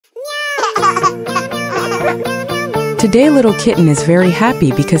Today little Kitten is very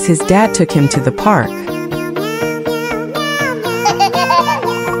happy because his dad took him to the park.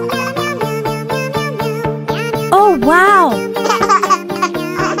 Oh, wow!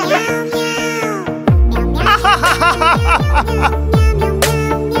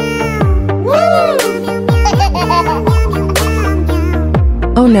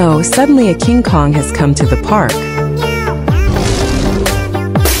 Oh no, suddenly a King Kong has come to the park.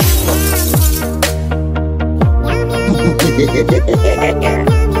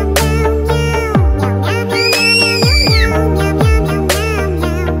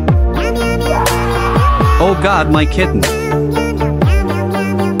 Oh God, my kitten.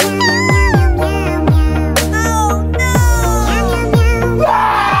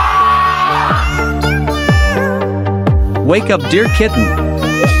 Wake up, dear kitten.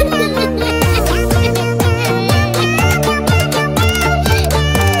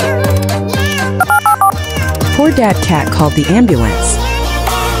 Poor Dad Cat called the ambulance.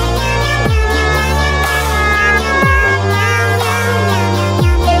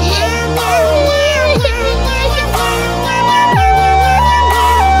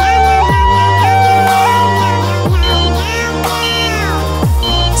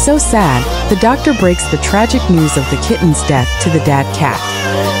 So sad, the doctor breaks the tragic news of the kitten's death to the Dad Cat.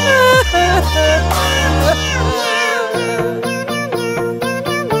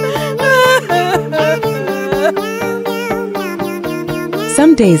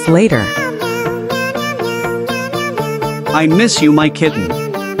 Some days later. I miss you, my kitten.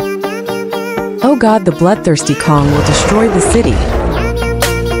 Oh God, the bloodthirsty Kong will destroy the city.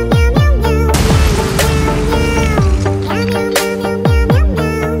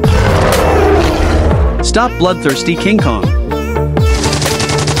 Stop, bloodthirsty King Kong.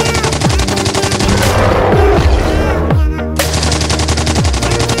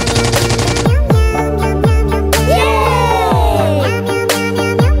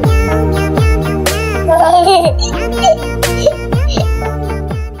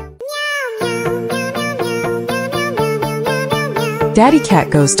 Daddy Cat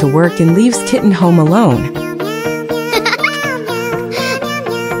goes to work and leaves Kitten home alone.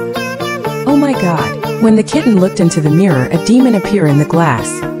 Oh my God. When the kitten looked into the mirror, a demon appeared in the glass.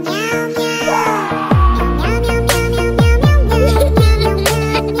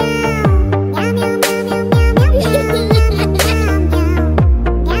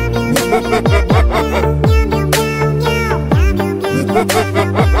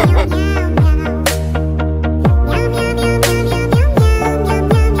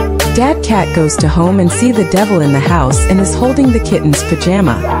 Dad Cat goes to home and see the devil in the house and is holding the kitten's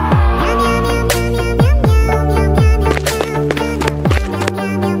pajama.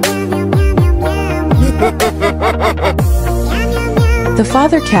 The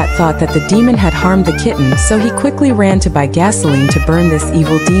father cat thought that the demon had harmed the kitten, so he quickly ran to buy gasoline to burn this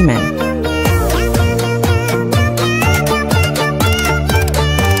evil demon.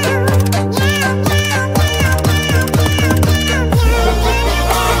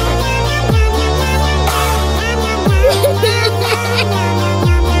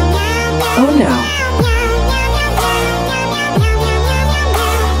 Oh no.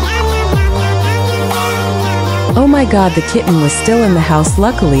 Oh my God, the kitten was still in the house.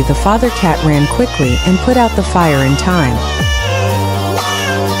 Luckily, the father cat ran quickly and put out the fire in time.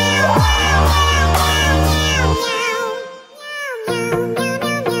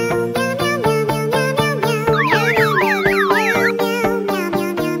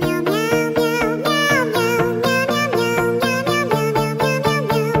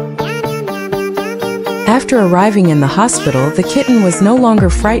 After arriving in the hospital, the kitten was no longer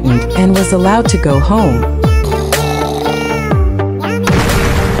frightened and was allowed to go home.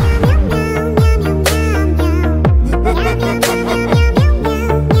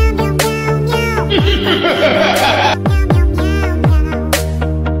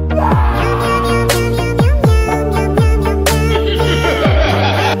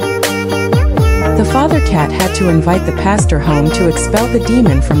 The father cat had to invite the pastor home to expel the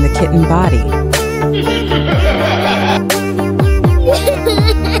demon from the kitten body.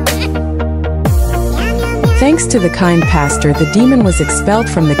 Thanks to the kind pastor, the demon was expelled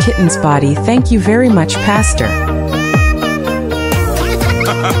from the kitten's body. Thank you very much, pastor.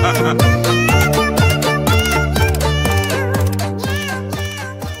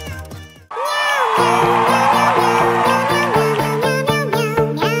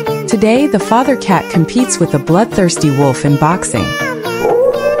 Today, the father cat competes with the bloodthirsty wolf in boxing.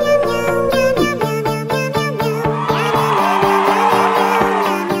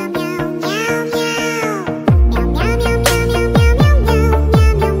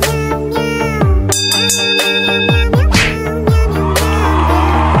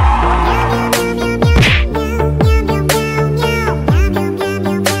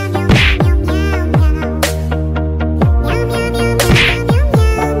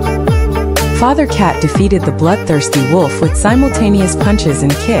 Father Cat defeated the bloodthirsty wolf with simultaneous punches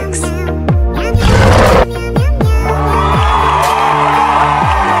and kicks.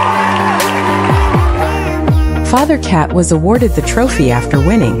 Father Cat was awarded the trophy after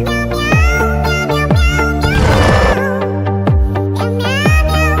winning.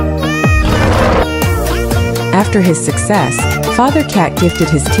 After his success, Father Cat gifted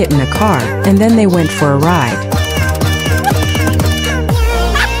his kitten a car, and then they went for a ride.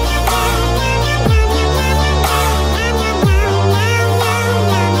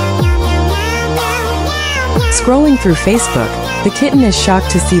 Scrolling through Facebook, the kitten is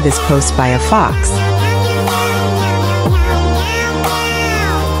shocked to see this post by a fox.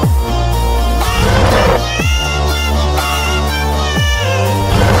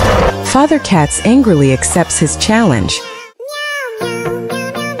 Father Cat angrily accepts his challenge.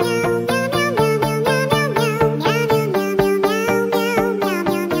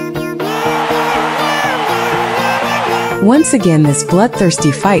 Once again, this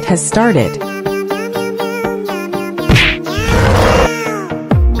bloodthirsty fight has started.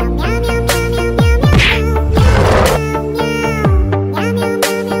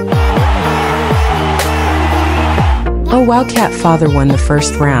 Oh wow, Cat Father won the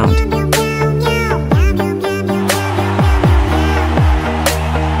first round.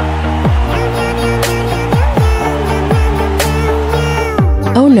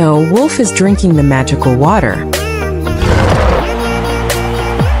 Oh no, Wolf is drinking the magical water.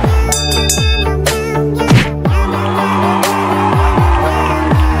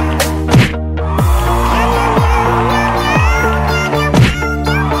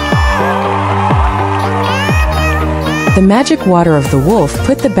 The magic water of the wolf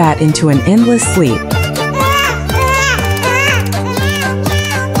put the bat into an endless sleep.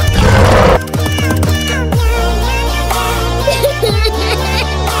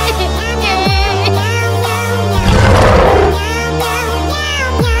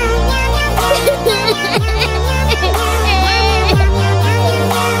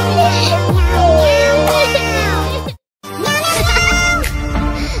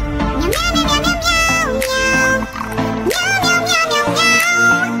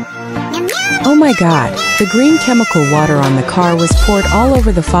 Oh my god, the green chemical water on the car was poured all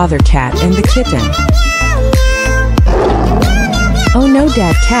over the Father Cat and the kitten. Oh no,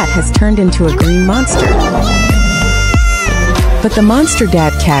 Dad Cat has turned into a green monster. But the monster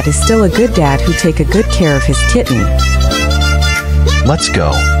Dad Cat is still a good dad who take a good care of his kitten. Let's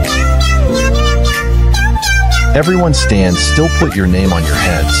go. Everyone stand still, put your name on your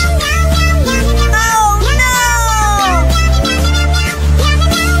heads.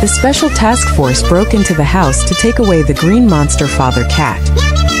 The special task force broke into the house to take away the green monster Father Cat.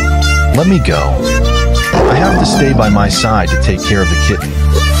 Let me go. I have to stay by my side to take care of the kitten.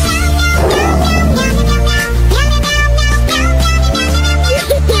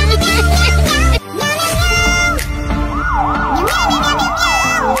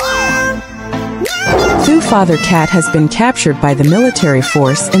 Thu Father Cat has been captured by the military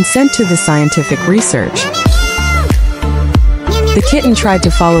force and sent to the scientific research. The kitten tried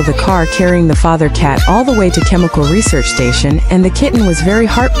to follow the car carrying the Father Cat all the way to Chemical Research Station, and the kitten was very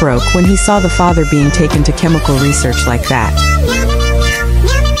heartbroken when he saw the father being taken to chemical research like that.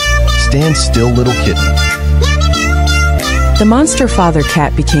 Stand still, little kitten. The monster Father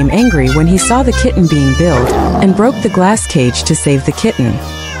Cat became angry when he saw the kitten being built, and broke the glass cage to save the kitten.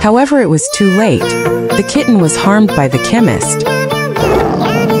 However, it was too late. The kitten was harmed by the chemist.